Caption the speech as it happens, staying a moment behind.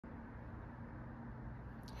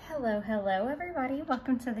Hello everybody.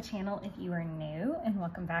 Welcome to the channel if you are new, and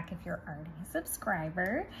welcome back if you're already a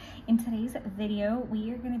subscriber. In today's video,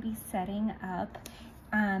 we are going to be setting up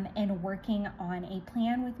and working on a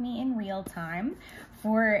plan with me in real time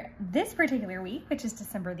for this particular week, which is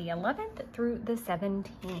December the 11th through the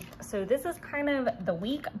 17th. So this is kind of the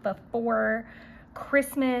week before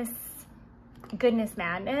Christmas goodness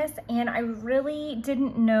madness, and I really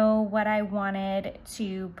didn't know what I wanted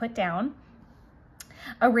to put down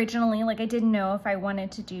originally. Like, I didn't know if I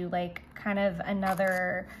wanted to do like kind of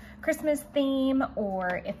another Christmas theme,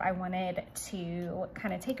 or if I wanted to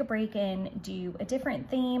kind of take a break and do a different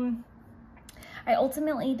theme. I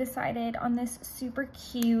ultimately decided on this super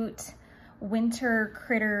cute Winter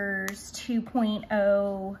Critters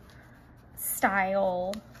 2.0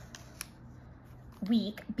 style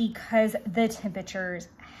week because the temperatures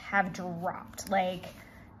have dropped. Like,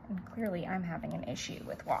 and clearly I'm having an issue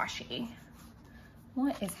with washi.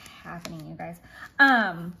 What is happening, you guys?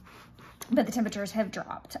 But the temperatures have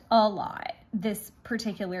dropped a lot this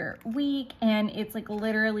particular week, and it's like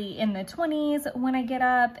literally in the 20s when I get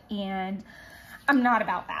up, and I'm not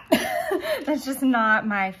about that. That's just not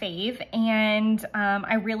my fave. And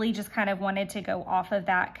I really just kind of wanted to go off of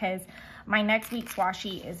that because my next week's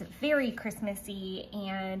washi is very Christmassy,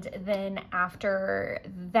 and then after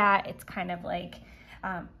that it's kind of like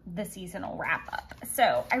the seasonal wrap up.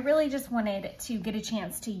 So I really just wanted to get a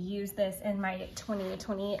chance to use this in my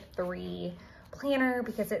 2023 planner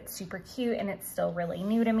because it's super cute and it's still really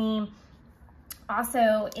new to me.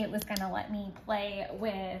 Also, it was gonna let me play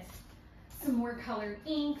with some more colored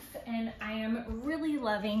inks, and I am really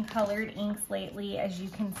loving colored inks lately, as you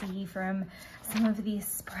can see from some of these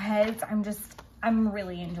spreads. I'm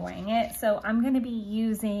really enjoying it. So I'm gonna be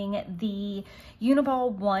using the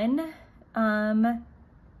Uniball 1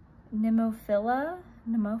 Nemophila,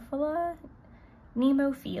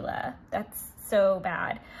 that's so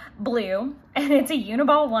bad, blue, and it's a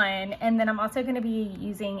Uniball 1, and then I'm also going to be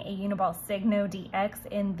using a Uniball Signo DX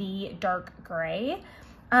in the dark gray.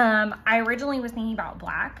 I originally was thinking about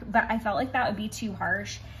black, but I felt like that would be too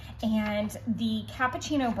harsh, and the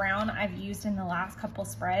cappuccino brown I've used in the last couple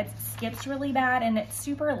spreads skips really bad, and it's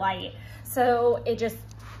super light, so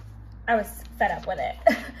I was fed up with it.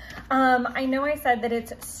 I know I said that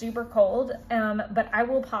it's super cold, but I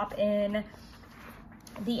will pop in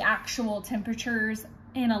the actual temperatures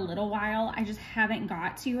in a little while. I just haven't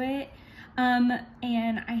got to it.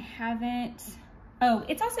 And I haven't, oh,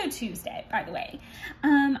 it's also Tuesday, by the way.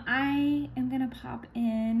 I am gonna pop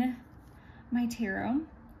in my tarot.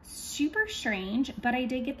 Super strange, but I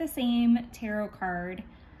did get the same tarot card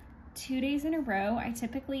 2 days in a row. I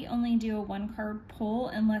typically only do a 1-card pull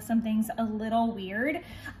unless something's a little weird.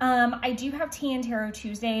 I do have Tea and Tarot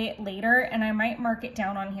Tuesday later, and I might mark it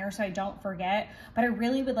down on here so I don't forget, but I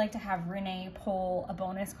really would like to have Renee pull a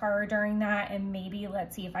bonus card during that, and maybe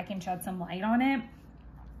let's see if I can shed some light on it.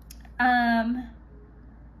 I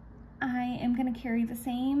am gonna carry the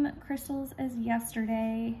same crystals as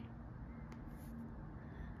yesterday,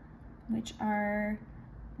 which are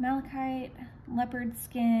malachite, leopard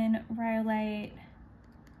skin, rhyolite,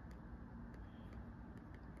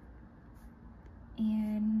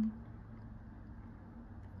 and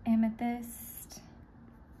amethyst.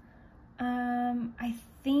 I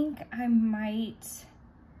think I might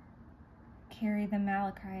carry the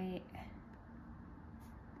malachite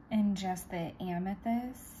and just the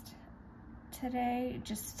amethyst today,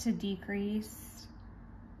 just to decrease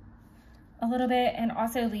a little bit and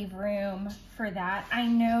also leave room for that. I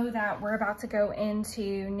know that we're about to go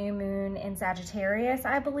into new moon in Sagittarius,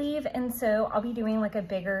 I believe, and so I'll be doing like a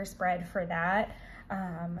bigger spread for that.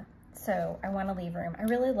 So I want to leave room. I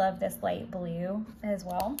really love this light blue as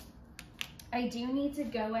well. I do need to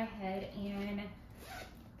go ahead and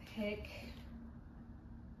pick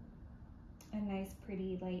a nice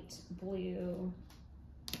pretty light blue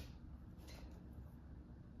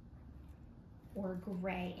or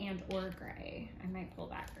gray, I might pull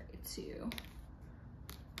that gray too.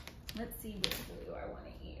 Let's see which blue I want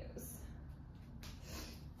to use.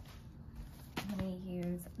 I'm going to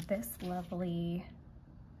use this lovely,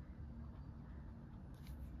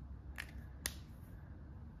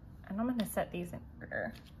 and I'm going to set these in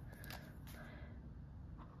order.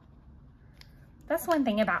 That's one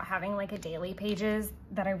thing about having like a daily pages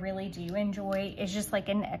that I really do enjoy, is just like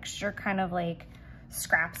an extra kind of like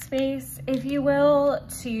scrap space, if you will,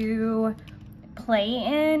 to play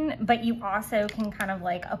in, but you also can kind of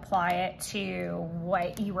like apply it to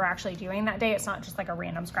what you were actually doing that day. It's not just like a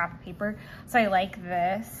random scrap of paper. So I like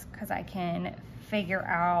this because I can figure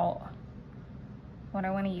out what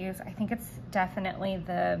I want to use. I think it's definitely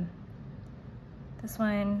the this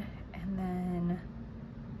one, and then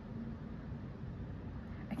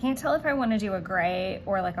I can't tell if I want to do a gray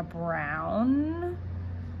or like a brown.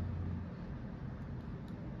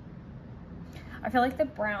 I feel like the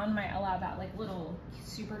brown might allow that like little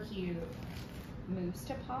super cute mousse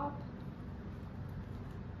to pop.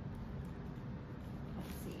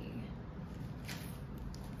 Let's see.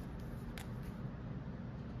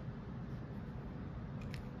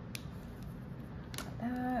 Got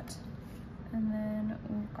that. And then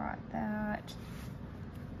we've got that.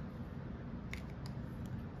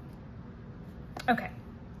 Okay,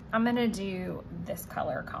 I'm gonna do this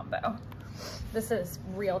color combo. This is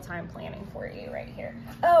real-time planning for you right here.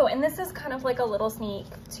 Oh, and this is kind of like a little sneak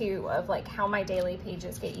too of like how my daily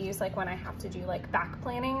pages get used, like when I have to do like back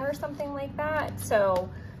planning or something like that. So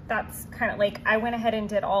that's kind of like, I went ahead and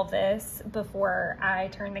did all this before I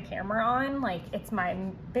turned the camera on. Like it's my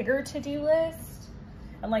bigger to-do list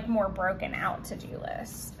and like more broken out to-do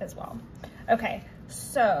list as well. Okay,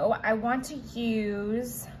 so I want to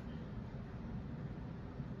use,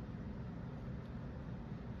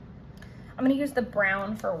 I'm gonna use the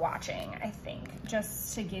brown for watching, I think,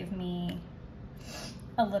 just to give me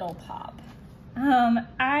a little pop.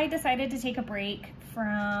 I decided to take a break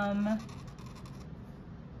from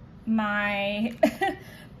my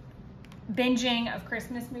binging of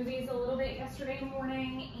Christmas movies a little bit yesterday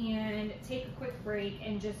morning and take a quick break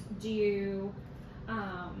and just do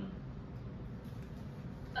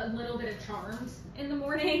a little bit of Charms in the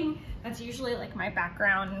morning. That's usually like my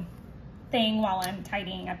background thing while I'm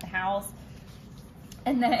tidying up the house.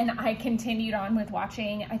 And then I continued on with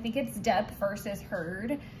watching, I think it's Depth versus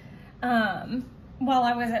Heard. While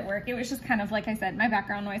I was at work, it was just kind of, like I said, my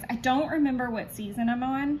background noise. I don't remember what season I'm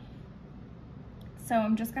on. So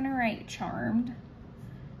I'm just gonna write Charmed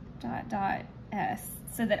 .s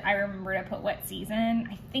so that I remember to put what season.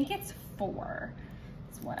 I think it's 4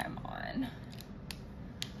 is what I'm on.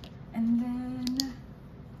 And then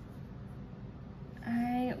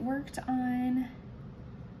I worked on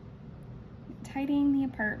tidying the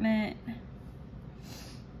apartment.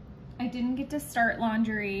 I didn't get to start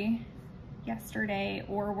laundry yesterday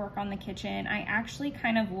or work on the kitchen. I actually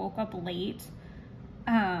kind of woke up late.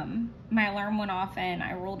 My alarm went off and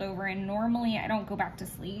I rolled over, and normally I don't go back to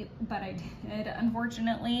sleep, but I did,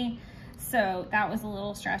 unfortunately. So that was a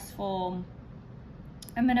little stressful.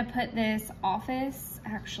 I'm gonna put this office,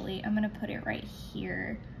 actually, I'm gonna put it right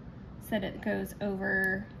here so that it goes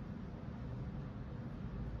over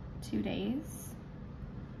 2 days.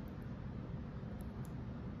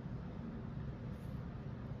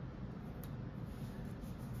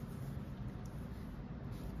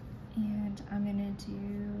 And I'm gonna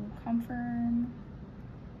do confirm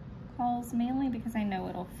calls mainly because I know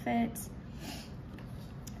it'll fit.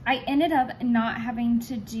 I ended up not having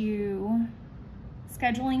to do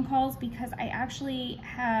scheduling calls because I actually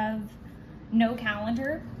have no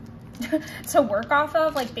calendar to work off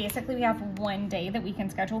of. Like basically we have one day that we can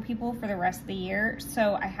schedule people for the rest of the year.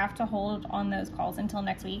 So I have to hold on those calls until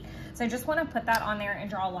next week. So I just want to put that on there and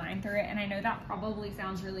draw a line through it. And I know that probably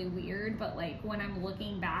sounds really weird, but like when I'm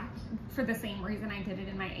looking back, for the same reason I did it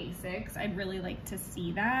in my A6, I'd really like to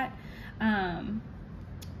see that. Then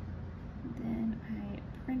I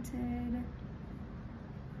printed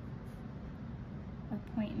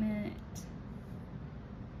appointment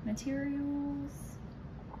materials.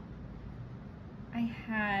 I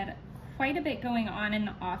had quite a bit going on in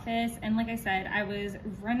the office, and like I said, I was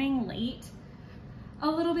running late a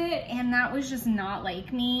little bit, and that was just not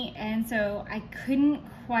like me, and so I couldn't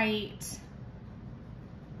quite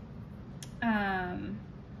I'm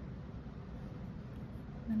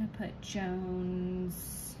gonna put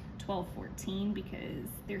Jones 1214 because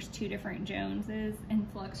there's 2 different Joneses in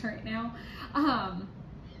flux right now.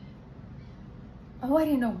 Oh, I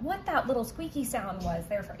didn't know what that little squeaky sound was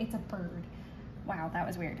there. It's a bird. Wow, that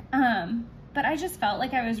was weird. But I just felt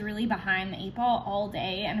like I was really behind the 8 ball all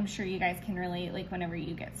day, and I'm sure you guys can relate, like whenever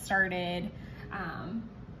you get started,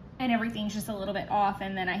 and everything's just a little bit off,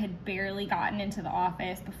 and then I had barely gotten into the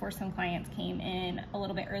office before some clients came in a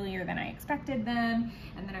little bit earlier than I expected them,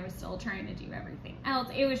 and then I was still trying to do everything else.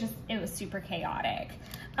 It was super chaotic.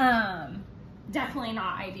 Definitely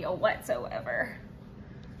not ideal whatsoever.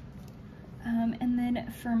 And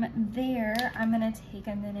then from there, I'm gonna take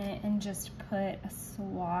a minute and just put a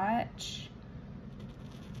swatch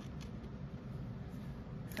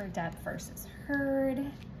for Depth versus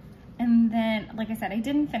Heard. And then, like I said, I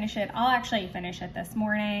didn't finish it. I'll actually finish it this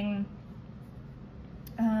morning.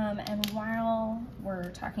 And while we're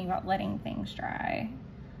talking about letting things dry,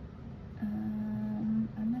 I'm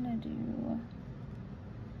gonna do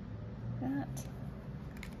that.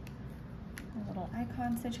 A little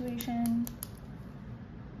icon situation.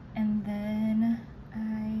 And then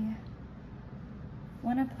I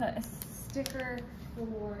want to put a sticker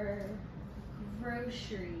for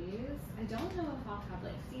groceries. I don't know if I'll have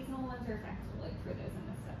like seasonal ones or if I have to look for those in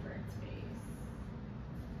a separate space.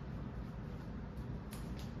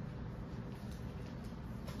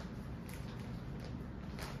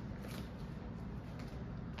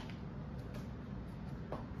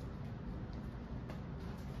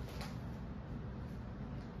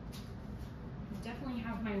 Definitely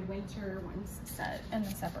have my winter ones set in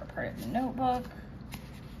a separate part of the notebook.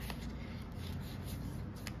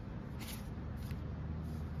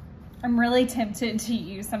 I'm really tempted to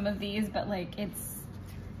use some of these, but like it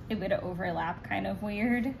would overlap kind of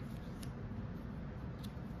weird.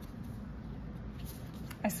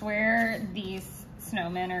 I swear these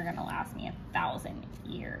snowmen are gonna last me 1,000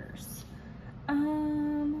 years.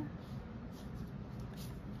 I'm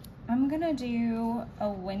gonna do a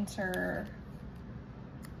winter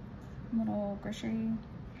little grocery,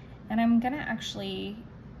 and I'm gonna actually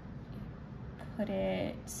put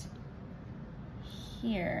it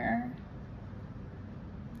here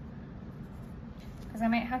because I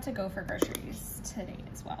might have to go for groceries today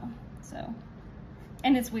as well. So,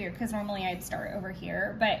 and it's weird because normally I'd start over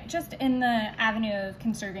here, but just in the avenue of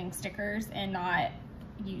conserving stickers and not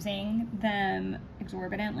using them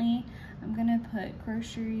exorbitantly, I'm gonna put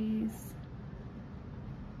groceries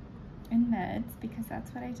and meds because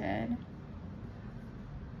that's what I did.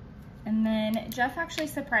 And then Jeff actually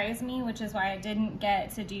surprised me, which is why I didn't get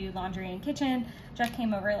to do laundry and kitchen. Jeff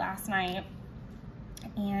came over last night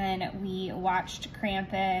and we watched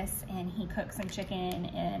Krampus and he cooked some chicken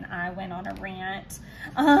and I went on a rant.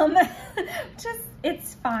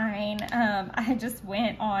 It's fine. I just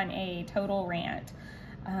went on a total rant.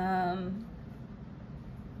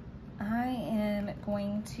 I am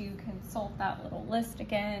going to consult that little list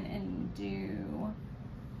again and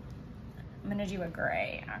I'm gonna do a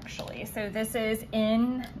gray actually. So this is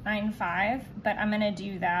in 9.5, but I'm gonna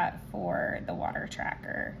do that for the water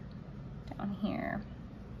tracker down here.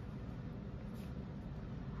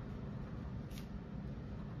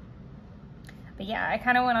 But yeah, I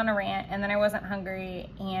kind of went on a rant and then I wasn't hungry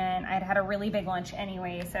and I'd had a really big lunch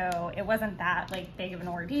anyway, so it wasn't that like big of an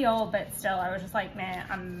ordeal, but still I was just like, man,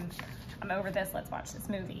 I'm over this, let's watch this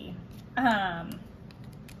movie.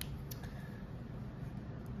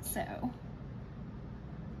 So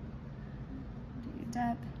do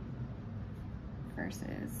Depp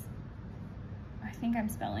versus, I think I'm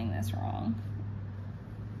spelling this wrong.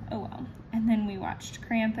 Oh well. And then we watched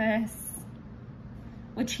Krampus,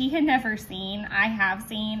 which he had never seen. I have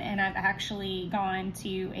seen, and I've actually gone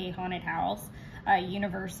to a haunted house.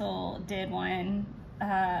 Universal did one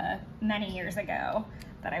many years ago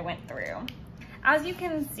that I went through. As you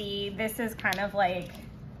can see, this is kind of like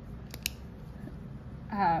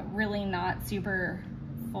really not super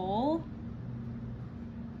full.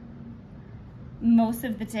 Most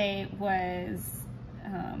of the day was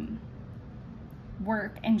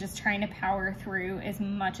work and just trying to power through as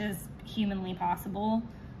much as humanly possible.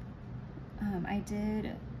 I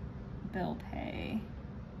did bill pay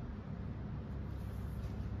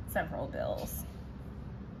several bills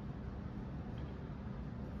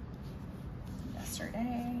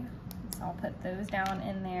yesterday, so I'll put those down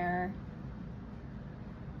in there.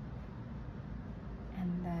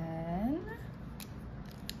 And then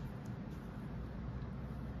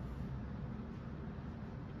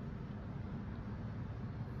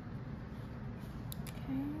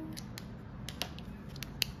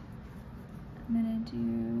I'm gonna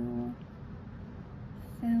do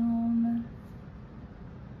film,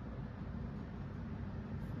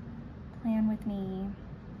 plan with me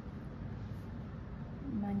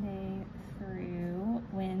Monday through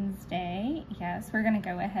Wednesday. Yes, we're gonna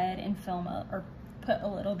go ahead and film or put a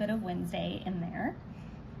little bit of Wednesday in there.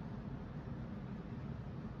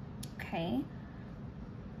 Okay,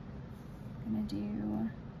 I'm gonna do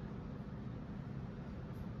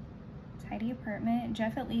tidy apartment.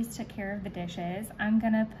 Jeff at least took care of the dishes. I'm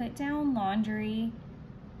gonna put down laundry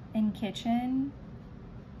and kitchen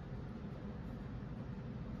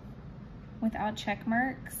without check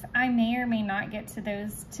marks. I may or may not get to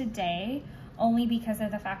those today, only because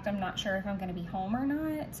of the fact I'm not sure if I'm gonna be home or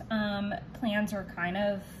not. Plans are kind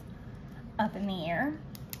of up in the air.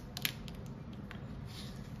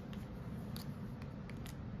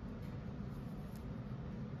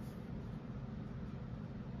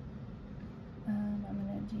 I'm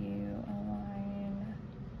gonna do a line.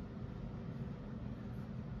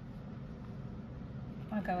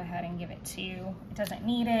 I'll go ahead and give it 2. It doesn't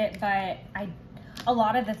need it, but a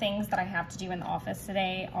lot of the things that I have to do in the office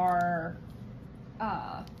today are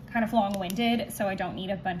kind of long-winded, so I don't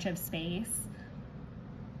need a bunch of space.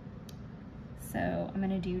 So I'm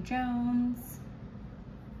gonna do Jones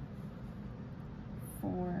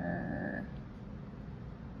for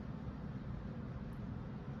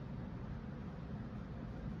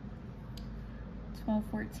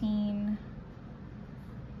 $12.14,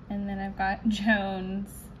 and then I've got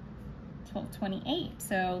Jones $12.28.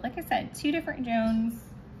 So like I said, 2 different Jones.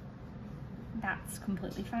 That's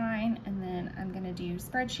completely fine. And then I'm gonna do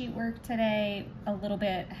spreadsheet work today a little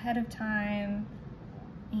bit ahead of time,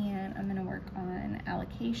 and I'm gonna work on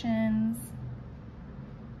allocations.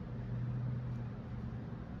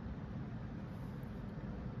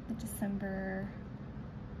 The December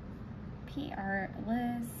PR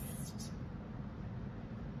list.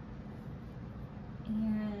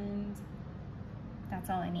 And that's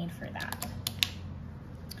all I need for that.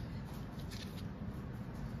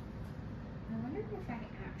 I wonder if I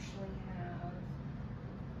actually have,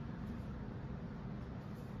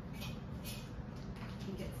 I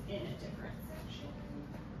think it's in a different section.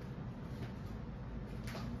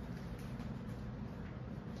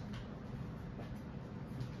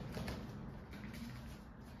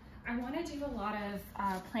 I want to do a lot of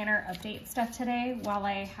planner update stuff today while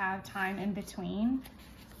I have time in between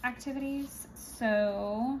activities.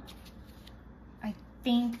 So I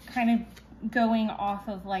think kind of going off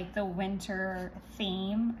of like the winter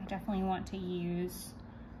theme, I definitely want to use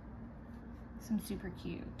some super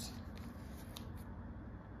cute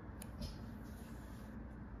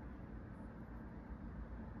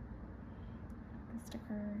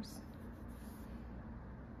stickers.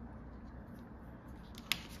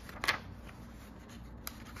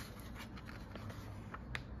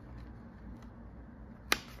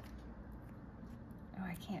 Oh,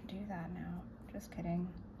 I can't do that now. Just kidding.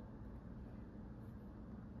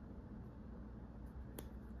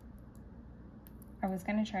 I was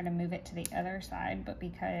gonna try to move it to the other side, but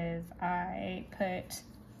because I put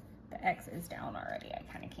the X's down already, I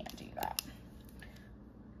kind of can't do that.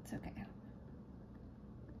 It's okay.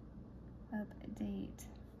 Update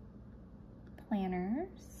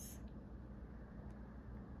planners.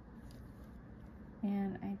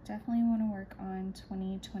 And I definitely want to work on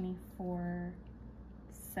 2024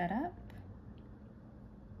 setup.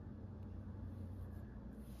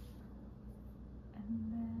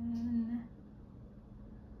 And then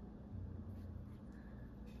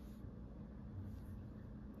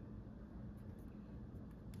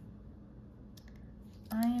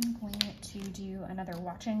I am going to do another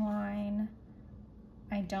watching line.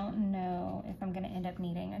 I don't know if I'm gonna end up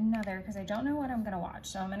needing another because I don't know what I'm gonna watch.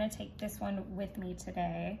 So I'm gonna take this one with me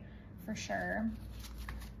today for sure.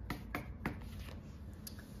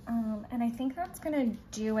 And I think that's gonna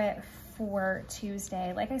do it for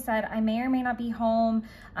Tuesday. Like I said, I may or may not be home.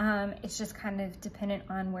 It's just kind of dependent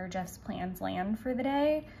on where Jeff's plans land for the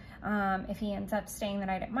day. If he ends up staying the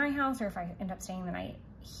night at my house, or if I end up staying the night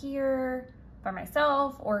here by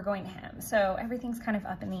myself or going to him. So everything's kind of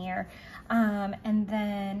up in the air. And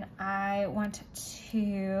then I want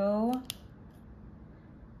to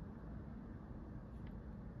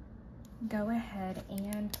go ahead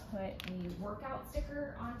and put a workout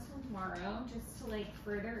sticker on tomorrow just to like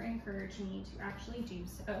further encourage me to actually do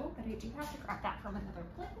so, but I do have to grab that from another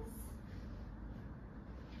place.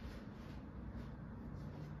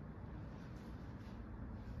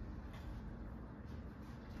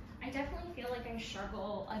 I definitely feel like I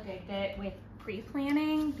struggle a good bit with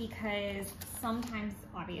pre-planning because sometimes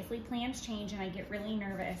obviously plans change and I get really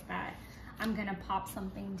nervous that I'm gonna pop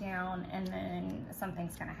something down and then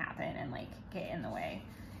something's gonna happen and like get in the way,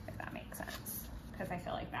 if that makes sense. Because I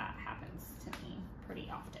feel like that happens to me pretty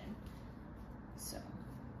often. So,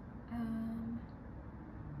 I'm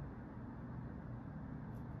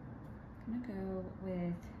gonna go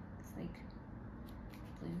with this like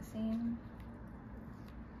blue theme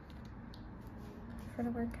for the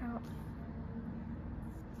workout.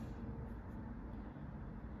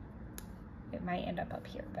 It might end up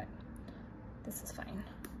here, but this is fine.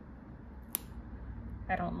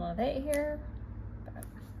 I don't love it here, but I'm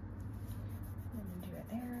gonna do it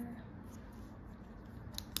there.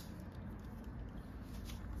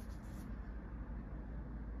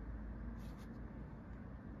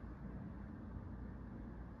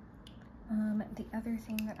 The other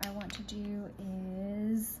thing that I want to do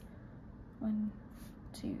is 1,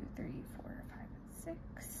 2, 3, 4, 5,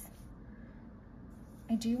 6.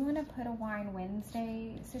 I do want to put a Wine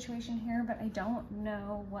Wednesday situation here, but I don't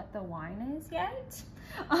know what the wine is yet.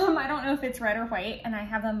 I don't know if it's red or white, and I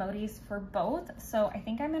have emojis for both, so I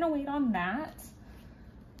think I'm gonna wait on that.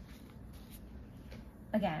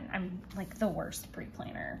 Again, I'm like the worst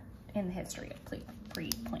pre-planner in the history of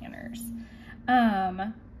pre-planners.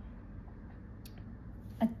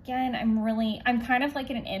 Again, I'm kind of like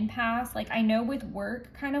in an impasse. Like, I know with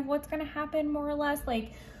work kind of what's going to happen more or less.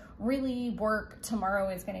 Like, really work tomorrow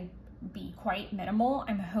is going to be quite minimal.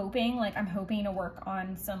 I'm hoping to work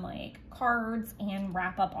on some like cards and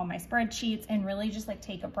wrap up all my spreadsheets and really just like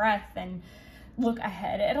take a breath and look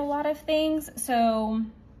ahead at a lot of things. So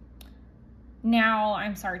now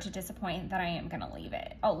I'm sorry to disappoint that I am going to leave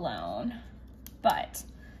it alone, but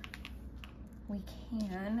we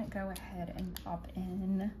can go ahead and pop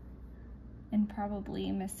in and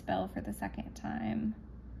probably misspell for the second time.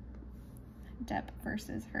 Depth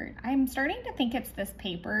versus hurt. I'm starting to think it's this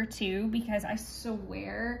paper too, because I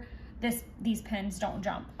swear these pens don't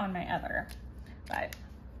jump on my other, but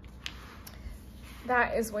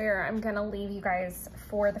that is where I'm gonna leave you guys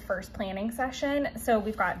for the first planning session. So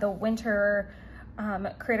we've got the Winter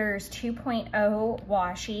Critters 2.0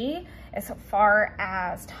 washi. As far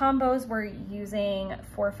as Tombos, we're using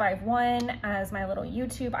 451 as my little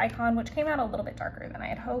YouTube icon, which came out a little bit darker than I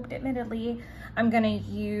had hoped, admittedly. I'm gonna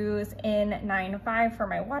use N95 for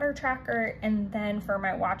my water tracker, and then for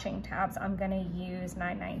my watching tabs, I'm gonna use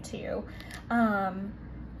 992.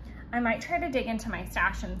 I might try to dig into my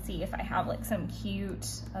stash and see if I have like some cute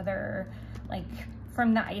other, like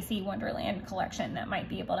from the Icy Wonderland collection that might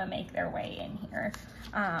be able to make their way in here.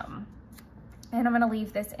 And I'm gonna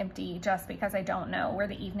leave this empty just because I don't know where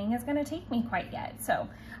the evening is gonna take me quite yet. So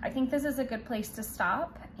I think this is a good place to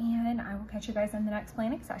stop, and I will catch you guys in the next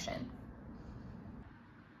planning session.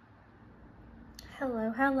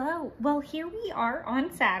 Hello, hello. Well, here we are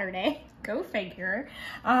on Saturday. Go figure.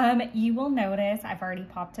 You will notice I've already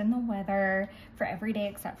popped in the weather for every day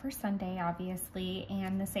except for Sunday, obviously,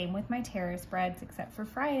 and the same with my tarot spreads except for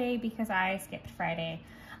Friday because I skipped Friday.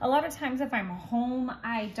 A lot of times if I'm home,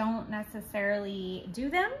 I don't necessarily do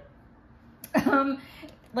them.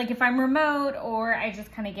 Like if I'm remote or I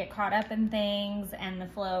just kind of get caught up in things and the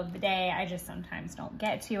flow of the day, I just sometimes don't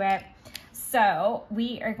get to it. So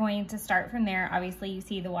we are going to start from there. Obviously you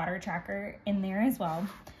see the water tracker in there as well.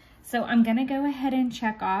 So I'm gonna go ahead and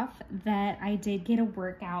check off that I did get a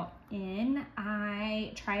workout in.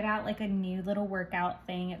 I tried out like a new little workout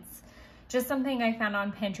thing. It's just something I found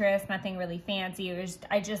on Pinterest, nothing really fancy.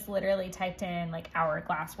 I just literally typed in like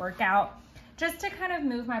hourglass workout just to kind of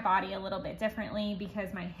move my body a little bit differently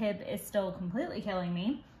because my hip is still completely killing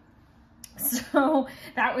me. So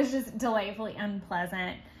that was just delightfully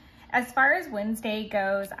unpleasant. As far as Wednesday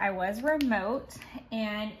goes, I was remote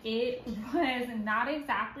and it was not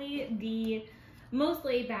exactly the most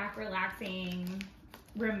laid back, relaxing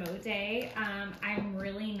remote day. I'm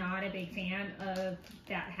really not a big fan of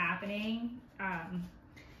that happening.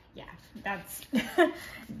 Yeah, that's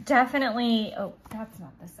definitely, oh, that's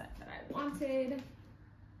not the set that I wanted.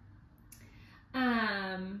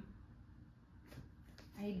 I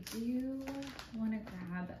do want to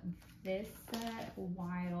grab this set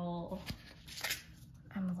while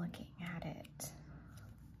I'm looking at it.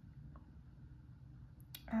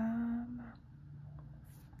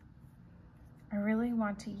 I really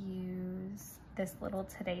want to use this little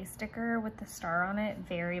Today sticker with the star on it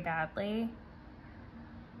very badly,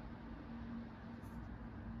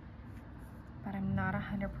 but I'm not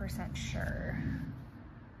 100% sure.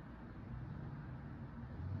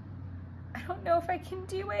 I don't know if I can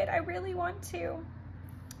do it. I really want to.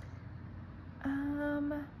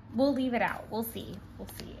 We'll leave it out. We'll see. We'll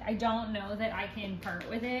see. I don't know that I can part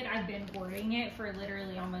with it. I've been hoarding it for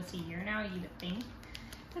literally almost a year now. You would think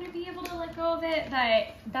that I'd be able to let go of it, but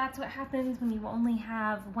that's what happens when you only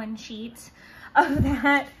have one sheet of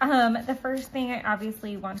that. The first thing I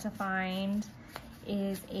obviously want to find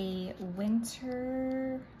is a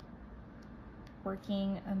winter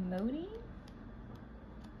working emoji.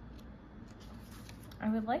 I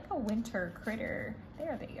would like a winter critter.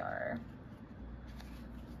 There they are.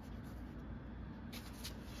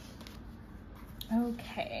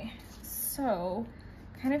 Okay, so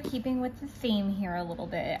kind of keeping with the theme here a little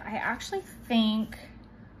bit, I actually think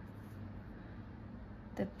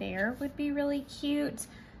the bear would be really cute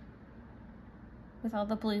with all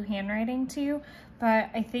the blue handwriting too, but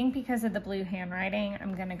I think because of the blue handwriting,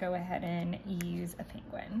 I'm gonna go ahead and use a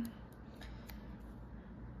penguin.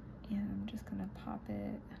 And I'm just gonna pop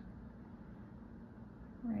it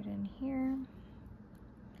right in here.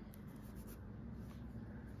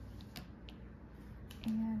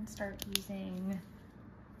 And start using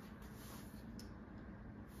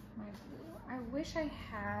my blue. I wish I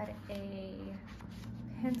had a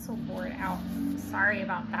pencil board out. Sorry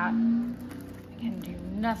about that. I can do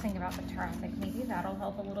nothing about the traffic. Maybe that'll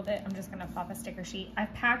help a little bit. I'm just gonna pop a sticker sheet.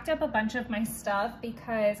 I've packed up a bunch of my stuff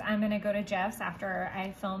because I'm gonna go to Jeff's after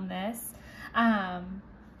I film this.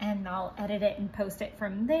 And I'll edit it and post it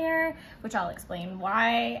from there, which I'll explain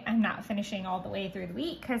why I'm not finishing all the way through the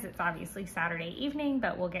week because it's obviously Saturday evening,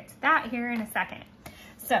 but we'll get to that here in a second.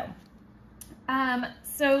 So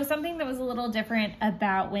something that was a little different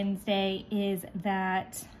about Wednesday is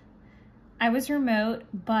that I was remote,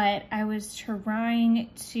 but I was trying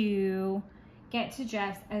to get to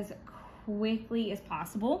Jeff's as quickly as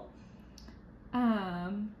possible.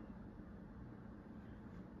 I'm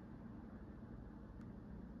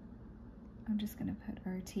just gonna put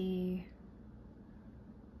RT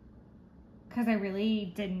because I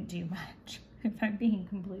really didn't do much, if I'm being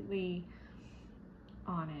completely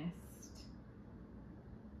honest.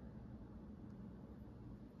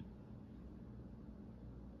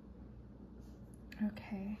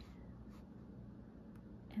 Okay.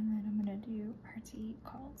 And then I'm gonna do RT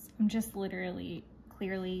calls. I'm just literally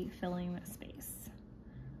clearly filling the space.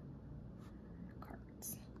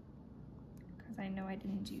 Cards. Because I know I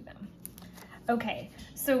didn't do them. Okay,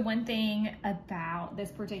 so one thing about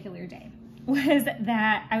this particular day was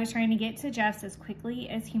that I was trying to get to Jeff's as quickly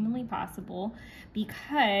as humanly possible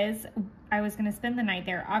because I was gonna spend the night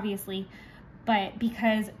there, obviously, but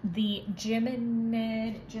because the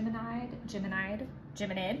Jiminy,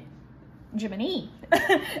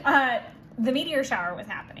 the meteor shower was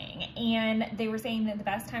happening, and they were saying that the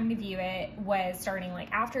best time to view it was starting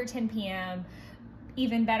like after 10 p.m.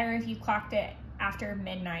 Even better if you clocked it after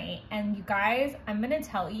midnight. And you guys, I'm gonna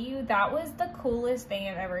tell you, that was the coolest thing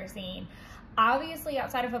I've ever seen. Obviously,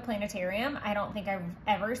 outside of a planetarium, I don't think I've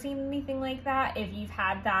ever seen anything like that. If you've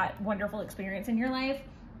had that wonderful experience in your life,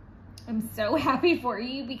 I'm so happy for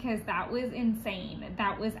you because that was insane.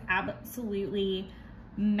 That was absolutely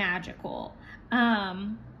magical.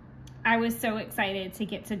 I was so excited to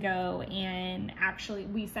get to go, and actually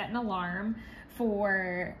we set an alarm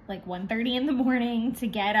for like 1:30 in the morning to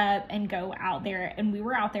get up and go out there, and we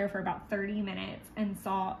were out there for about 30 minutes and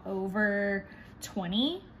saw over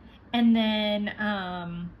 20. And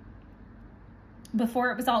then before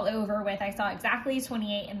it was all over with, I saw exactly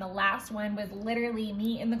 28, and the last one was literally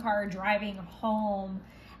me in the car driving home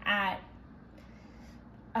at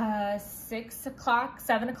 6 o'clock,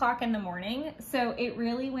 7 o'clock in the morning. So it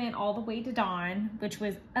really went all the way to dawn, which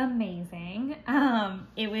was amazing.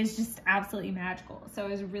 It was just absolutely magical. So I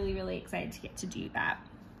was really, really excited to get to do that.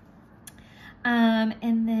 And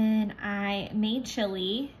then I made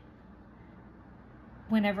chili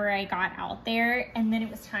whenever I got out there, and then it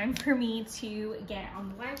was time for me to get on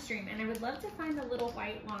the live stream. And I would love to find a little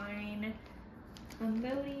white line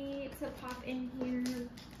emoji to pop in here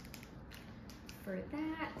for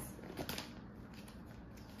that.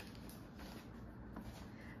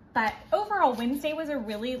 But overall, Wednesday was a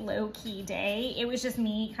really low-key day. It was just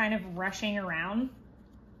me kind of rushing around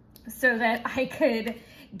so that I could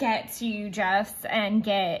get to Jeff's and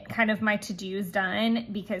get kind of my to-dos done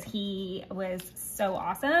because he was so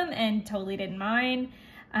awesome and totally didn't mind.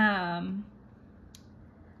 Live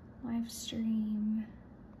stream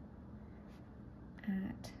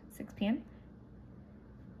at 6 p.m.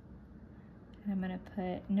 And I'm gonna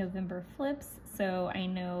put November flips so I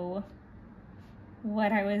know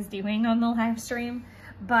what I was doing on the live stream.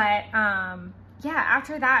 But yeah,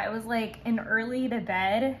 after that it was like an early to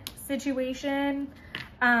bed situation.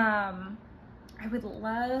 I would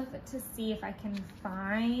love to see if I can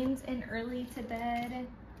find an early to bed,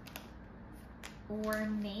 or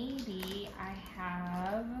maybe I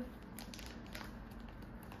have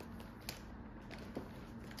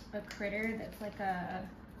a critter that's like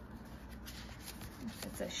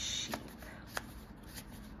it's a sheep.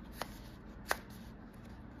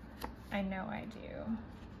 I know I do.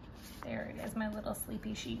 There it is, my little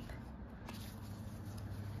sleepy sheep.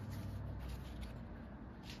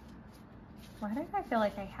 Why did I feel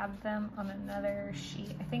like I have them on another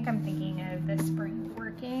sheet? I think I'm thinking of the spring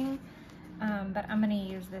working, but I'm gonna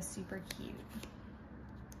use this super cute.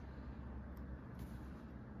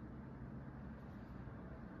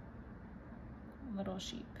 Little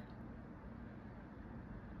sheep.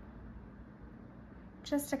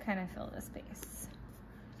 Just to kind of fill the space.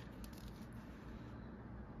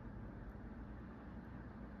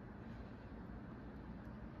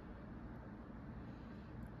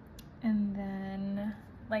 And then,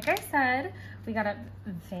 like I said, we got up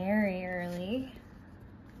very early.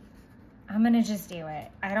 I'm gonna just do it.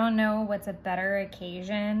 I don't know what's a better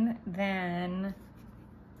occasion than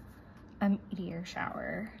a meteor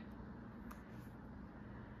shower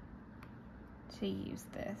to use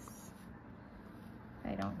this.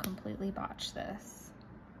 I don't completely botch this.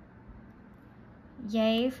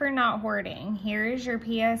 Yay for not hoarding. Here's your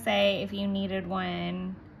PSA if you needed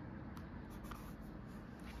one.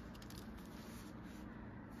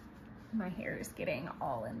 My hair is getting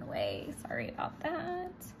all in the way. Sorry about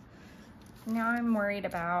that. Now I'm worried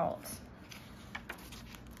about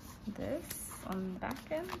this on the back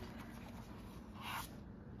end.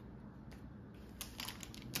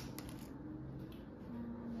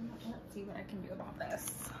 Let's see what I can do about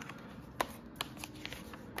this.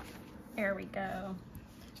 There we go.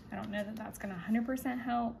 I don't know that that's gonna 100%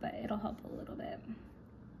 help, but it'll help a little bit.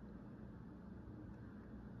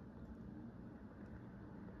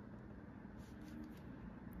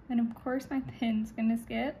 And of course my pen's gonna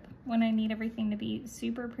skip when I need everything to be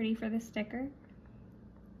super pretty for the sticker.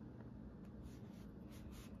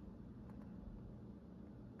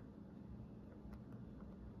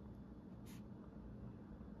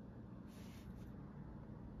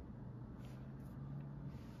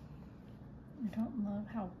 I don't love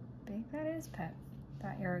how big that is, but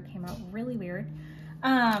that arrow came out really weird.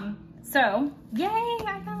 So yay,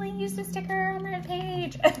 I finally used a sticker on that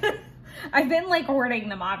page. I've been like hoarding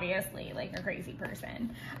them, obviously, like a crazy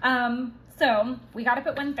person. So we got up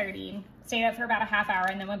at 1:30, stayed up for about a half hour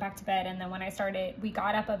and then went back to bed. And then when I started, we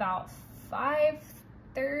got up about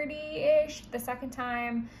 5:30-ish the second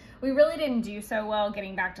time. We really didn't do so well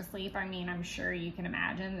getting back to sleep. I mean, I'm sure you can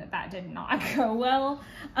imagine that that did not go well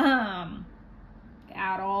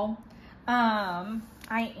at all.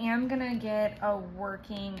 I am gonna get a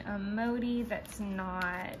working emoji that's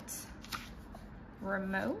not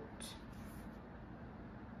remote.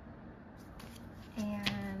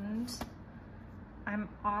 And I'm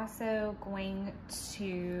also going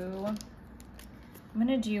to, I'm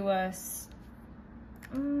gonna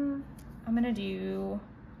do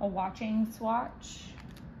a watching swatch.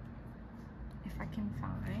 If I can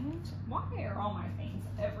find, why are all my things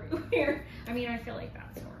everywhere? I mean, I feel like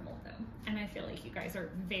that's normal though. And I feel like you guys are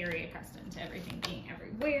very accustomed to everything being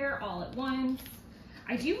everywhere all at once.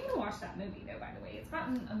 I do want to watch that movie though, by the way. It's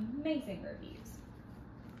gotten amazing reviews.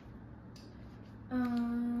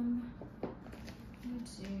 I'm gonna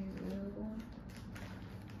do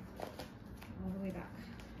all the way back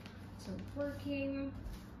to working.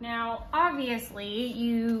 Now, obviously,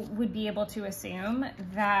 you would be able to assume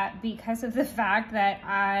that because of the fact that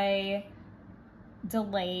I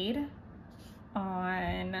delayed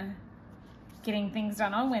on getting things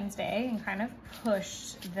done on Wednesday and kind of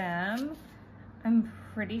pushed them, I'm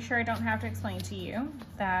pretty sure I don't have to explain to you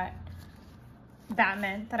that that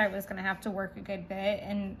meant that I was gonna have to work a good bit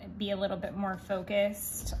and be a little bit more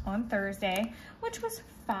focused on Thursday, which was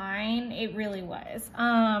fine. It really was.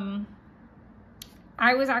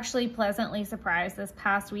 I was actually pleasantly surprised this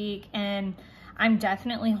past week, and I'm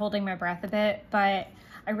definitely holding my breath a bit, but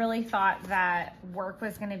I really thought that work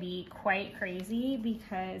was gonna be quite crazy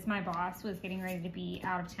because my boss was getting ready to be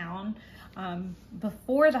out of town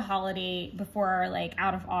before the holiday, before our like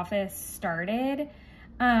out of office started.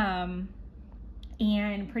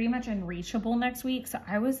 And pretty much unreachable next week. So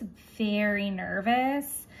I was very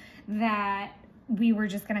nervous that we were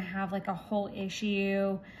just gonna have like a whole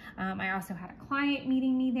issue. I also had a client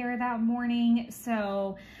meeting me there that morning.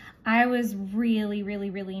 So I was really,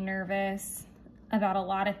 really, really nervous about a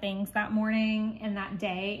lot of things that morning and that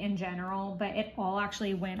day in general, but it all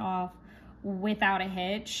actually went off without a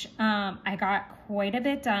hitch. I got quite a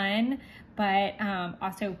bit done, but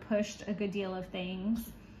also pushed a good deal of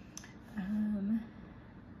things.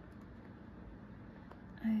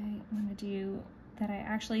 I want to do that. I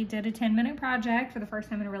actually did a 10-minute project for the first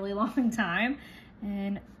time in a really long time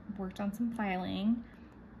and worked on some filing.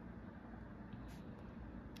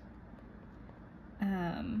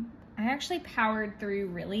 I actually powered through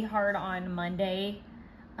really hard on Monday,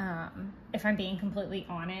 if I'm being completely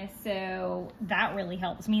honest. So that really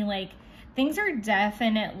helps me. Like, things are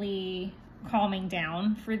definitely calming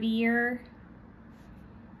down for the year.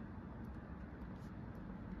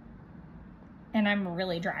 And I'm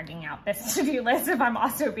really dragging out this to-do list if I'm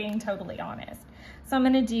also being totally honest. So I'm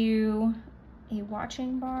gonna do a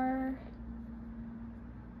watching bar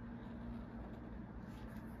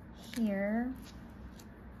here.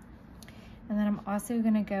 And then I'm also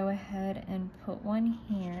gonna go ahead and put one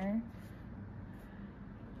here.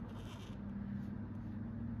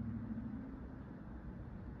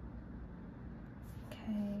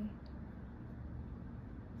 Okay.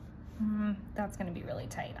 That's gonna be really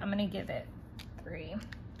tight. I'm gonna give it 3.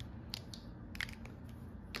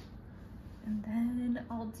 And then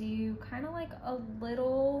I'll do kind of like a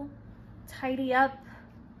little tidy up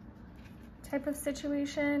type of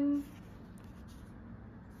situation.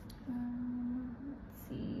 Let's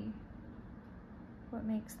what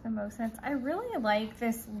makes the most sense. I really like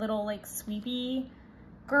this little like sweepy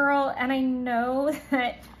girl, and I know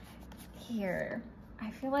that here, I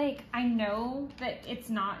feel like I know that it's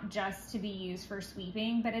not just to be used for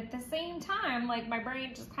sweeping, but at the same time, like my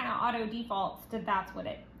brain just kind of auto defaults that that's what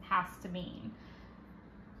it has to mean.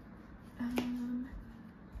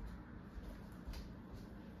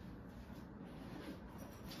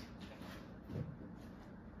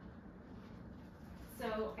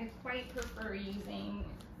 So I quite prefer using,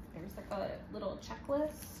 there's like a little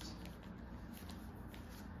checklist.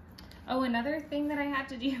 Oh, another thing that I had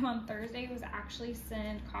to do on Thursday was actually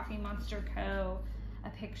send Coffee Monster Co. a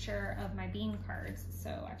picture of my bean cards. So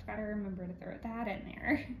I've got to remember to throw that in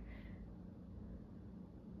there.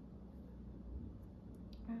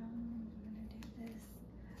 I'm gonna do this.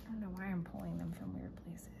 I don't know why I'm pulling them from weird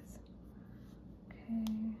places.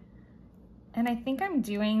 Okay. And I think I'm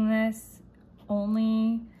doing this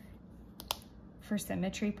only for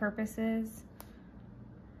symmetry purposes,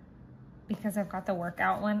 because I've got the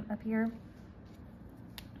workout one up here.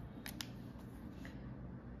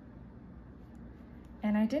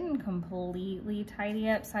 And I didn't completely tidy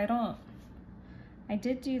up, so I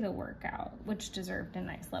did do the workout, which deserved a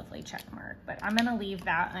nice, lovely check mark, but I'm gonna leave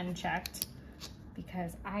that unchecked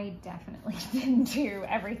because I definitely didn't do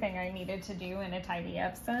everything I needed to do in a tidy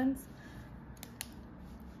up sense.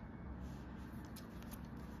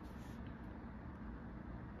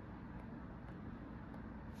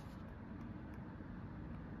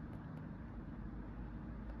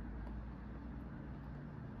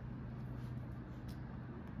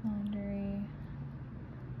 Laundry.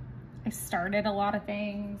 I started a lot of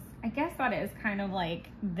things. I guess that is kind of like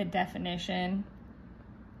the definition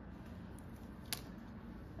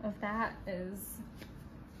of that is,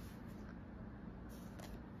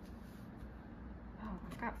 oh,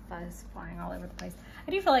 I've got fuzz flying all over the place.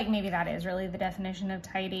 I do feel like maybe that is really the definition of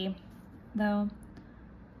tidy though.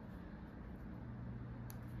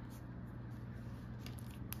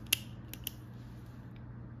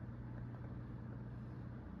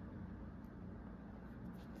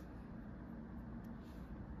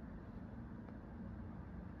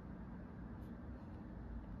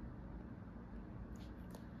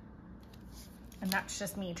 And that's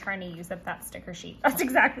just me trying to use up that sticker sheet. That's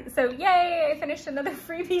exactly, so yay, I finished another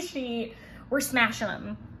freebie sheet. We're smashing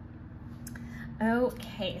them.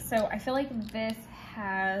 Okay, so I feel like this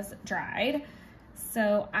has dried.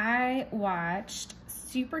 So I watched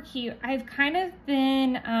super cute. I've kind of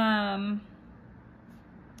been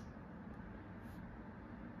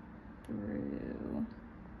through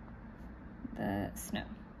the snow.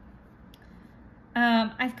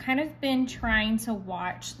 I've kind of been trying to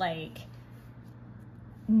watch like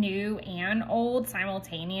new and old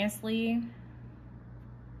simultaneously.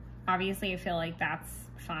 Obviously, I feel like that's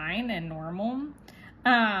fine and normal.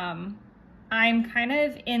 I'm kind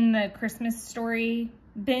of in the Christmas Story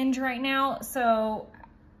binge right now, so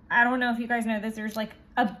I don't know if you guys know this, there's like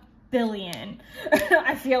a billion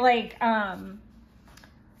I feel like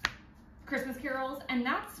Christmas carols, and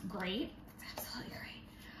that's great. It's absolutely great.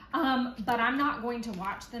 But I'm not going to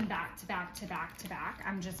watch them back to back to back to back.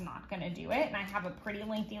 I'm just not gonna do it, and I have a pretty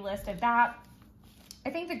lengthy list of that. I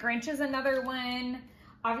think The Grinch is another one.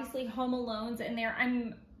 Obviously Home Alone's in there.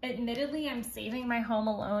 Admittedly, I'm saving my Home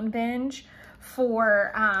Alone binge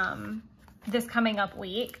for this coming up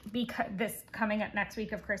week, because this coming up next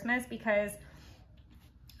week of Christmas, because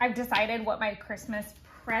I've decided what my Christmas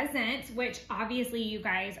present, which obviously you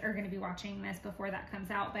guys are going to be watching this before that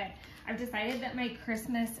comes out, but I've decided that my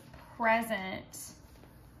Christmas present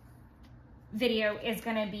video is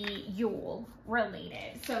going to be Yule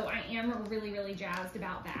related. So I am really, really jazzed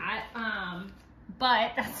about that.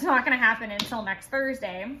 But that's not going to happen until next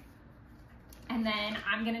Thursday. And then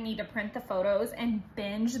I'm going to need to print the photos and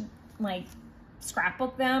binge, like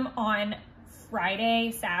scrapbook them on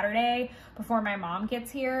Friday, Saturday before my mom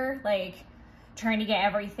gets here, like trying to get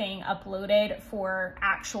everything uploaded for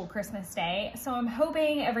actual Christmas Day. So I'm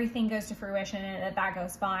hoping everything goes to fruition and that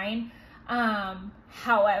goes fine.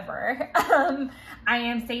 However, I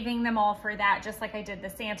am saving them all for that, just like I did the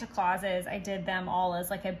Santa Clauses. I did them all as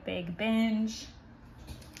like a big binge.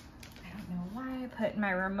 I don't know why I put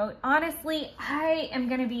my remote. Honestly, I am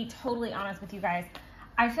going to be totally honest with you guys.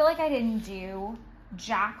 I feel like I didn't do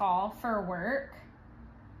jack all for work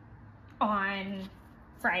on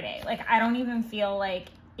Friday. Like, I don't even feel like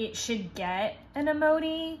it should get an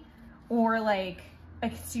emoji or like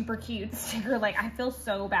a super cute sticker. Like, I feel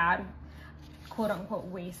so bad, quote unquote,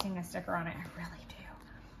 wasting a sticker on it. I really do.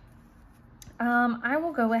 I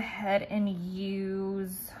will go ahead and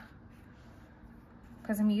use,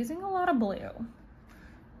 because I'm using a lot of blue,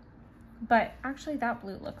 but actually that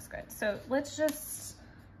blue looks good. So let's just,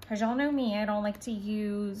 cause y'all know me, I don't like to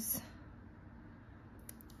use,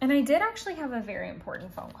 and I did actually have a very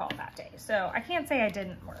important phone call that day. So I can't say I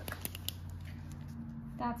didn't work.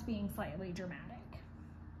 That's being slightly dramatic.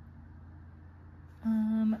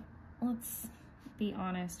 Let's be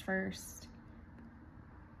honest first.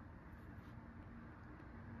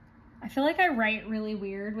 I feel like I write really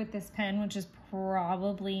weird with this pen, which is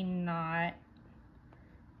probably not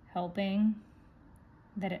helping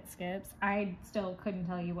that it skips. I still couldn't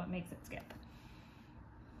tell you what makes it skip.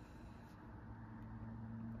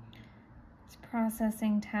 It's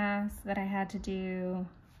processing tasks that I had to do.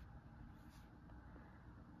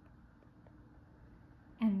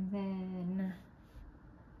 And then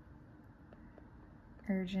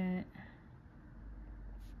urgent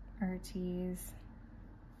RTs.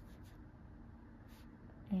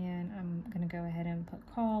 And I'm gonna go ahead and put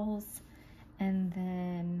calls, and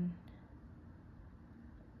then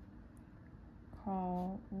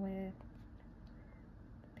call with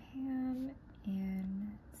Pam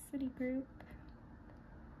in Citigroup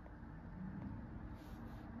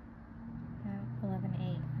at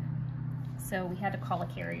 11:08. So we had to call a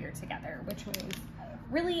carrier together, which was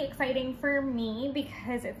really exciting for me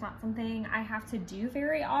because it's not something I have to do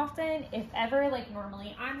very often. If ever, like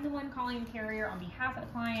normally I'm the one calling the carrier on behalf of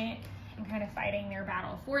the client and kind of fighting their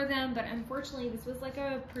battle for them. But unfortunately, this was like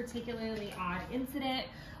a particularly odd incident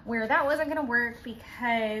where that wasn't gonna work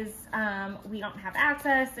because we don't have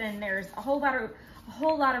access, and there's a whole lot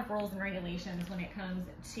of rules and regulations when it comes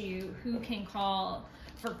to who can call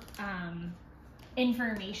for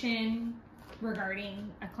information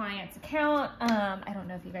regarding a client's account. I don't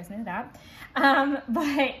know if you guys know that.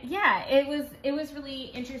 But yeah, it was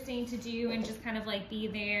really interesting to do and just kind of like be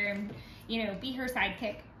there and, you know, be her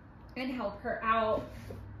sidekick and help her out,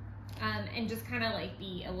 and just kind of like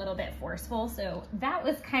be a little bit forceful. So that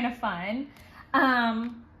was kind of fun.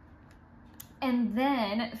 And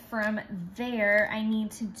then from there, I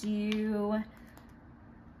need to do,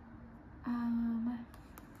 I'm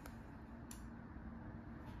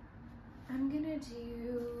gonna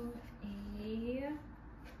do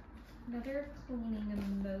another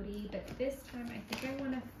cleaning emoji, but this time I think I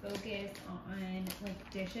want to focus on like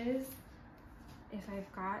dishes, if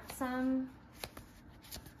I've got some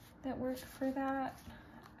that work for that.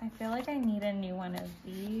 I feel like I need a new one of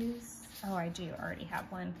these. Oh, I do already have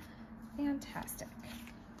one. Fantastic.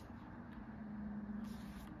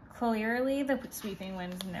 Clearly the sweeping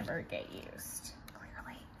ones never get used.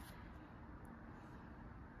 Clearly.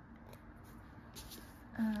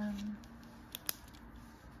 I'm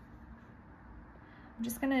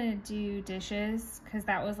just gonna do dishes because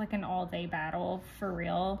that was like an all-day battle for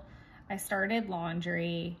real. I started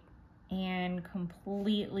laundry and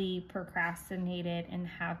completely procrastinated and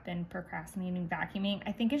have been procrastinating vacuuming.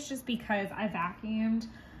 I think it's just because I vacuumed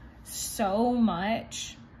so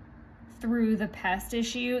much through the pest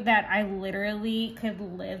issue that I literally could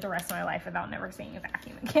live the rest of my life without never seeing a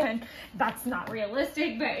vacuum again. That's not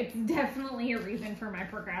realistic, but it's definitely a reason for my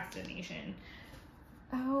procrastination.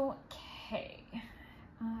 Okay.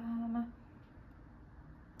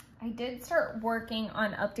 I did start working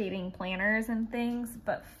on updating planners and things,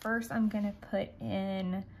 but first I'm gonna put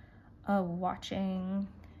in a watching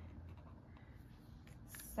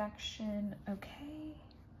section. Okay.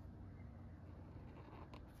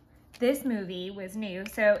 This movie was new,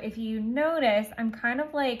 so if you notice, I'm kind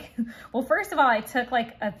of like, well, first of all, I took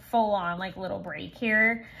like a full-on like little break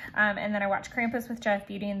here, and then I watched Krampus with Jeff,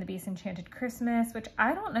 Beauty and the Beast Enchanted Christmas, which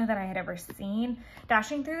I don't know that I had ever seen.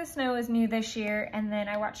 Dashing Through the Snow is new this year, and then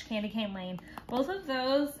I watched Candy Cane Lane. Both of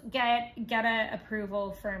those get a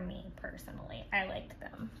approval from me personally. I liked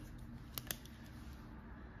them.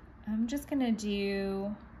 I'm just gonna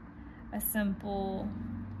do a simple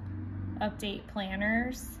update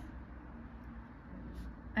planners.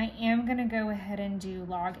 I am gonna go ahead and do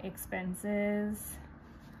log expenses.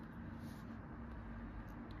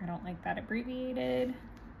 I don't like that abbreviated.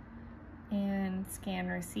 And scan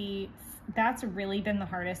receipts. That's really been the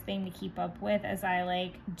hardest thing to keep up with as I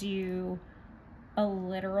like do a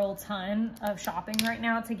literal ton of shopping right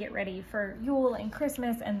now to get ready for Yule and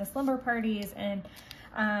Christmas and the slumber parties. And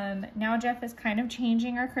now Jeff is kind of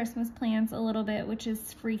changing our Christmas plans a little bit, which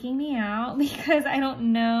is freaking me out because I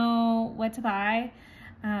don't know what to buy.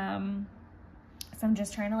 So I'm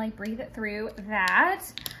just trying to like breathe it through that.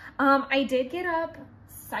 I did get up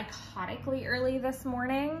psychotically early this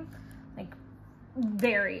morning, like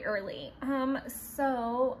very early. And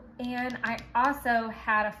I also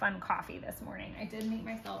had a fun coffee this morning. I did make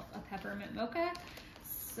myself a peppermint mocha.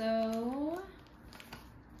 So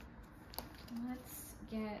let's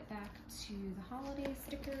get back to the holiday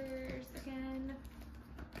stickers again.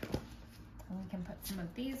 And we can put some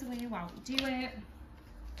of these away while we do it.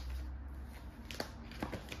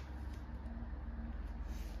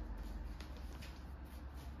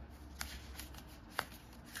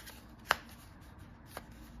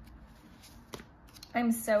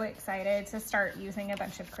 I'm so excited to start using a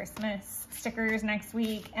bunch of Christmas stickers next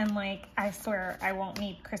week. And like, I swear I won't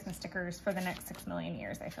need Christmas stickers for the next 6 million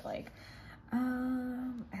years, I feel like.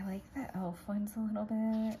 I like the elf ones a little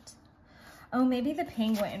bit. Oh, maybe the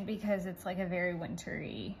penguin because it's like a very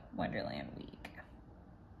wintry Wonderland week.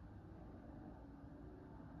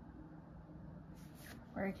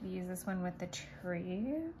 Or I could use this one with the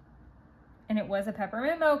tree. And it was a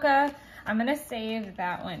peppermint mocha. I'm gonna save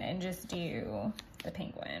that one and just do the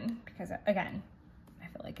penguin because again, I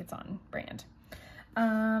feel like it's on brand.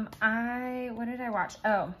 What did I watch?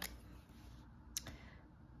 Oh.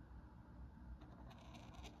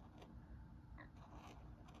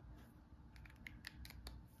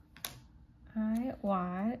 I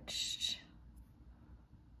watched,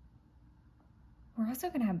 we're also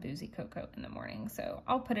gonna have Boozy Cocoa in the morning, so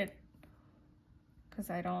I'll put it, because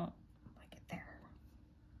I don't like it there.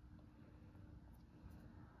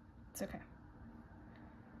 It's okay.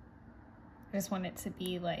 I just want it to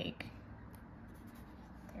be like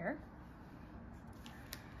there.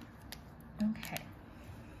 Okay.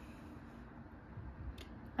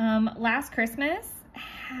 Last Christmas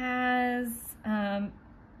has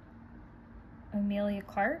Amelia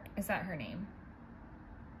Clark, is that her name?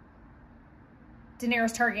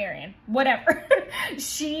 Daenerys Targaryen, whatever.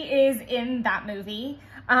 She is in that movie,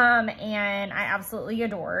 and I absolutely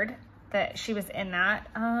adored that she was in that.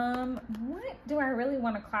 What do I really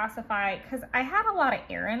want to classify? Because I had a lot of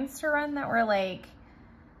errands to run that were like,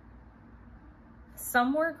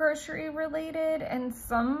 some were grocery related and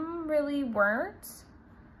some really weren't.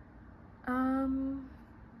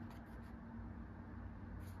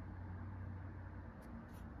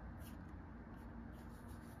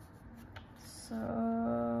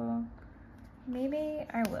 So maybe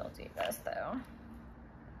I will do this though.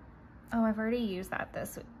 Oh, I've already used that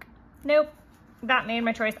this week. Nope, that made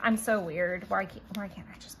my choice. I'm so weird. Why can't I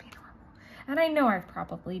just be normal? And I know I've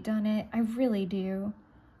probably done it. I really do.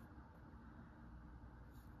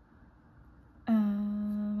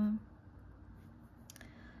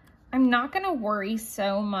 I'm not gonna worry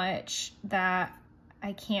so much that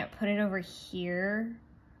I can't put it over here,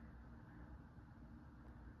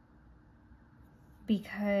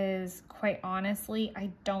 because quite honestly, I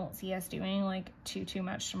don't see us doing like too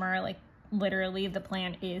much tomorrow. Like literally the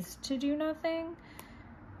plan is to do nothing.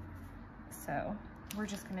 So we're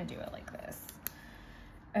just gonna do it like this.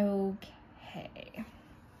 Okay.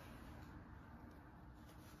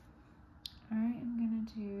 All right, I'm gonna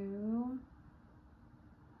do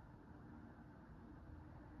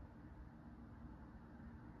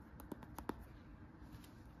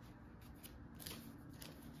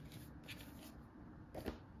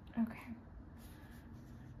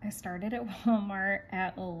I started at Walmart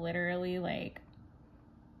at literally like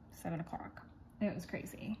 7 o'clock. It was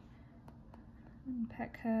crazy. And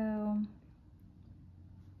Petco.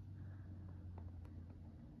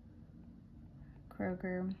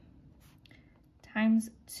 Kroger. ×2.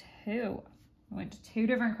 I went to 2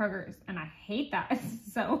 different Krogers and I hate that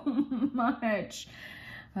so much.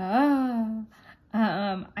 Oh.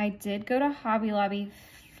 I did go to Hobby Lobby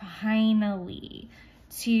finally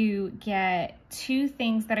to get 2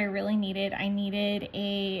 things that I really needed. I needed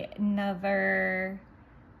another,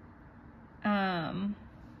 I'm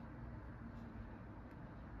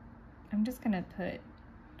just gonna put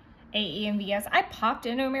AEMVS. I popped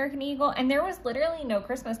into American Eagle and there was literally no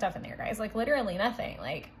Christmas stuff in there, guys. Like literally nothing.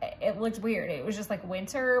 Like it looked weird. It was just like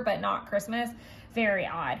winter, but not Christmas. Very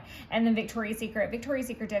odd. And then Victoria's Secret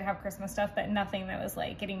did have Christmas stuff, but nothing that was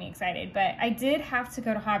like getting me excited. But I did have to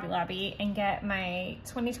go to Hobby Lobby and get my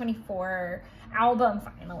 2024 album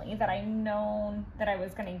finally that I known that I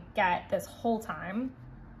was gonna get this whole time.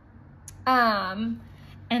 And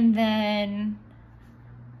then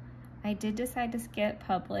I did decide to skip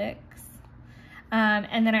Publix.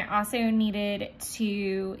 And then I also needed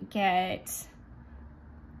to get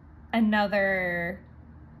another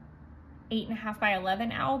 8.5 by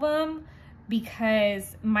 11 album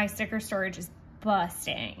because my sticker storage is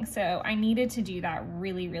busting. So I needed to do that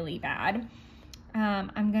really, really bad.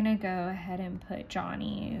 I'm gonna go ahead and put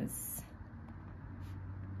Johnny's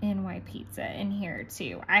NY Pizza in here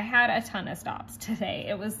too. I had a ton of stops today.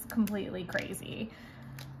 It was completely crazy.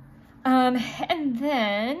 And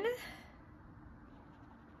then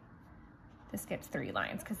This skips 3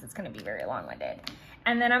 lines because it's going to be very long-winded.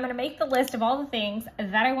 And then I'm going to make the list of all the things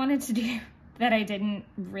that I wanted to do that I didn't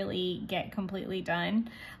really get completely done.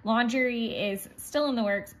 Laundry is still in the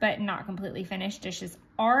works, but not completely finished. Dishes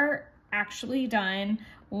are actually done.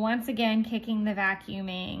 Once again, kicking the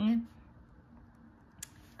vacuuming.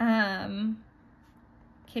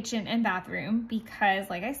 Kitchen and bathroom, because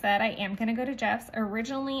like I said, I am gonna go to Jeff's.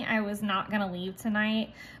 Originally, I was not gonna leave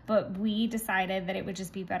tonight, but we decided that it would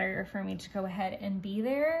just be better for me to go ahead and be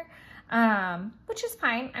there, which is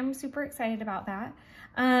fine. I'm super excited about that.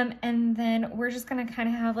 And then we're just gonna kind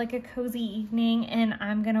of have like a cozy evening, and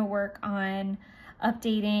I'm gonna work on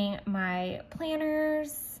updating my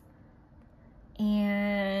planners,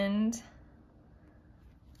 and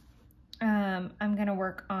I'm gonna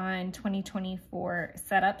work on 2024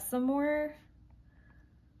 setup some more,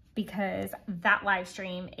 because that live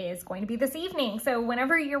stream is going to be this evening. So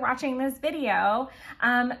whenever you're watching this video,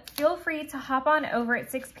 feel free to hop on over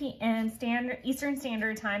at 6 p.m. Eastern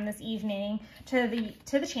Standard Time this evening to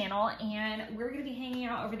the channel, and we're gonna be hanging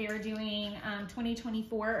out over there doing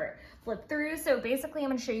 2024 flip through. So basically, I'm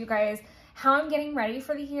gonna show you guys how I'm getting ready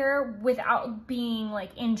for the year without being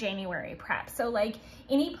like in January prep. So like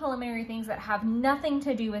any preliminary things that have nothing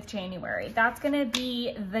to do with January, that's gonna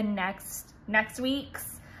be the next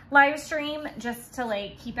week's live stream, just to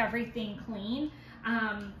like keep everything clean.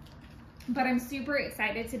 But I'm super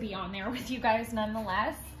excited to be on there with you guys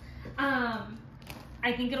nonetheless. I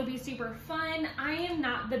think it'll be super fun. I am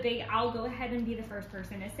not the big, I'll go ahead and be the first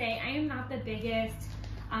person to say, I am not the biggest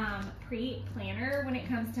pre-planner when it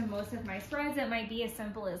comes to most of my spreads. It might be as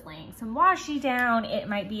simple as laying some washi down. It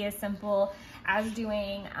might be as simple as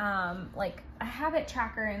doing like a habit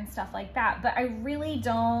tracker and stuff like that. But I really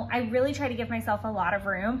try to give myself a lot of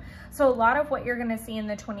room. So a lot of what you're gonna see in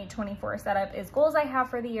the 2024 setup is goals I have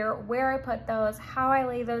for the year, where I put those, how I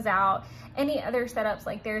lay those out, any other setups.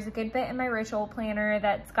 Like there's a good bit in my ritual planner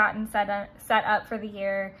that's gotten set up for the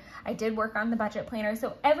year. I did work on the budget planner.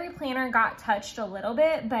 So every planner got touched a little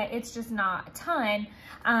bit, but it's just not a ton.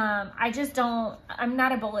 I'm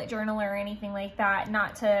not a bullet journaler or anything like that,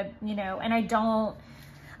 not to, you know, and I don't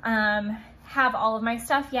have all of my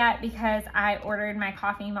stuff yet because I ordered my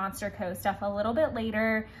Coffee Monster Co. stuff a little bit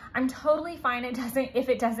later. I'm totally fine if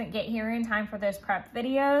it doesn't get here in time for those prep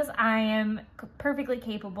videos. I am perfectly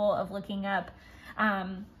capable of looking up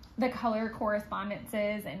the color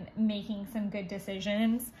correspondences and making some good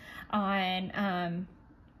decisions on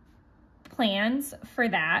plans for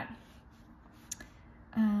that.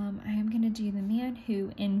 I am going to do the man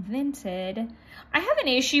who invented. I have an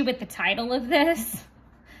issue with the title of this.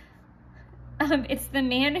 It's the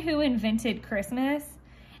man who invented Christmas,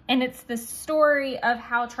 and it's the story of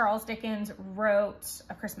how Charles Dickens wrote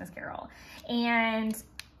A Christmas Carol. And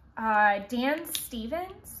Dan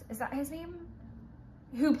Stevens, is that his name?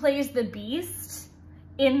 Who plays the Beast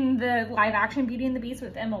in the live action Beauty and the Beast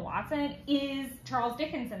with Emma Watson, is Charles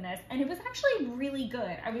Dickens in this. And it was actually really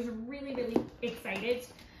good. I was really, really excited.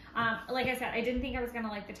 Like I said, I didn't think I was gonna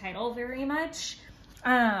like the title very much.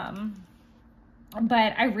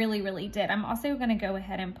 But I really, really did. I'm also gonna go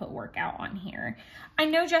ahead and put workout on here. I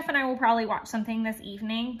know Jeff and I will probably watch something this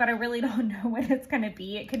evening, but I really don't know what it's gonna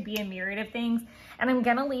be. It could be a myriad of things. And I'm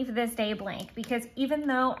gonna leave this day blank, because even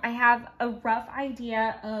though I have a rough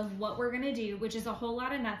idea of what we're gonna do, which is a whole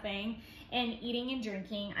lot of nothing, and eating and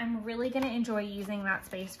drinking, I'm really gonna enjoy using that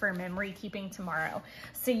space for memory keeping tomorrow.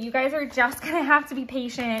 So you guys are just gonna have to be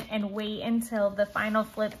patient and wait until the final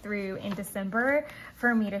flip through in December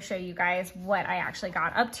for me to show you guys what I actually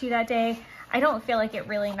got up to that day. I don't feel like it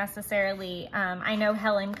really necessarily, I know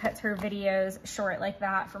Helen cuts her videos short like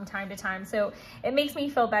that from time to time, so it makes me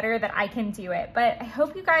feel better that I can do it. But I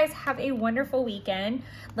hope you guys have a wonderful weekend.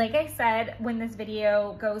 Like I said, when this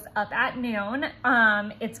video goes up at noon,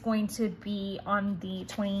 it's going to be on the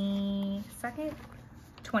 22nd?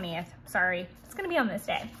 20th, sorry. It's gonna be on this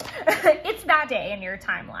day. It's that day in your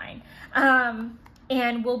timeline.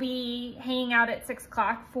 And we'll be hanging out at 6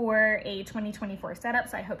 o'clock for a 2024 setup,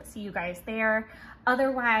 so I hope to see you guys there.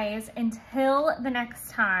 Otherwise, until the next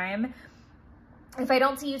time, if I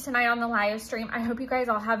don't see you tonight on the live stream, I hope you guys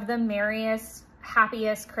all have the merriest,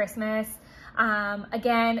 happiest Christmas.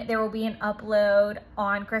 Again, there will be an upload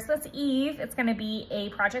on Christmas Eve. It's gonna be a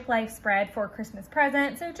Project Life spread for Christmas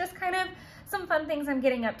present, so just kind of some fun things I'm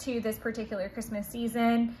getting up to this particular Christmas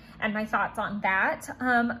season and my thoughts on that.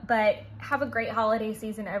 But have a great holiday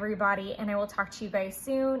season, everybody, and I will talk to you guys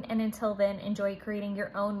soon. And until then, enjoy creating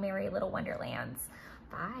your own merry little wonderlands.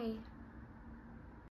 Bye.